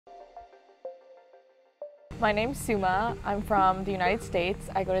My name's Suma. I'm from the United States.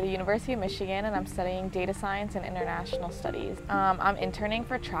 I go to the University of Michigan and I'm studying data science and international studies. I'm interning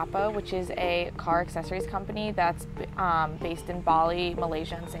for Trappa, which is a car accessories company that's based in Bali,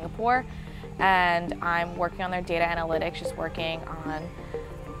 Malaysia, and Singapore. And I'm working on their data analytics, just working on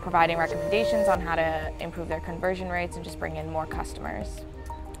providing recommendations on how to improve their conversion rates and just bring in more customers.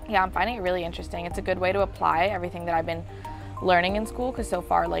 Yeah, I'm finding it really interesting. It's a good way to apply everything that I've been learning in school, because so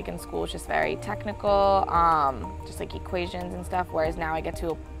far in school it's just very technical, just like equations and stuff, whereas now I get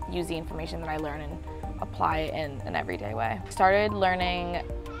to use the information that I learn and apply it in an everyday way. I started learning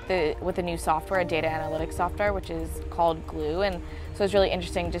with a new software, a data analytics software, which is called Glue, and so it's really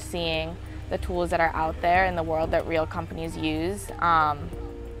interesting just seeing the tools that are out there in the world that real companies use.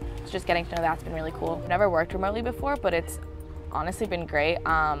 Just getting to know that's been really cool. I've never worked remotely before, but it's honestly been great.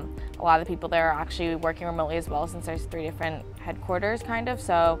 A lot of the people there are actually working remotely as well, since there's 3 different headquarters kind of,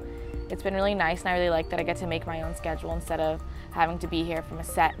 so it's been really nice, and I really like that I get to make my own schedule instead of having to be here from a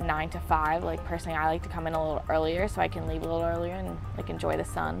set 9 to 5. Like personally, I like to come in a little earlier so I can leave a little earlier and enjoy the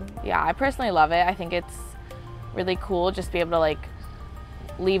sun. Yeah, I personally love it. I think it's really cool just to be able to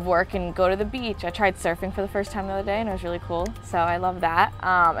leave work and go to the beach. I tried surfing for the first time the other day and it was really cool, so I love that.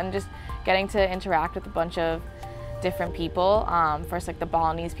 And just getting to interact with a bunch of different people, first the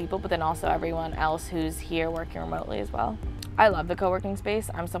Balinese people, but then also everyone else who's here working remotely as well. I love the co-working space.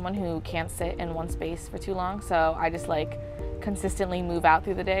 I'm someone who can't sit in one space for too long, so I just consistently move out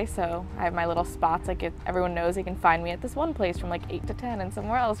through the day. So I have my little spots, everyone knows they can find me at this one place from 8 to 10 and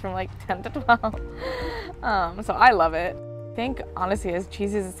somewhere else from 10 to 12. So I love it. I think honestly, as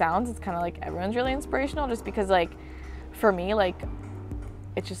cheesy as it sounds, it's kind of everyone's really inspirational, just because for me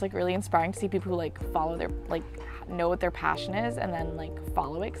it's just really inspiring to see people who follow their know what their passion is and then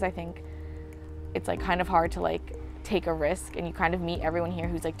follow it, because I think it's kind of hard to take a risk, and you kind of meet everyone here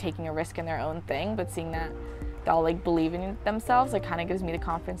who's taking a risk in their own thing, but seeing that they all believe in themselves kind of gives me the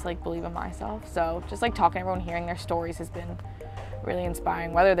confidence to believe in myself. So just talking to everyone, hearing their stories has been really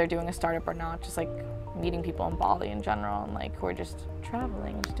inspiring, whether they're doing a startup or not. Just meeting people in Bali in general and who are just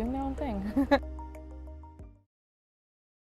traveling and just doing their own thing.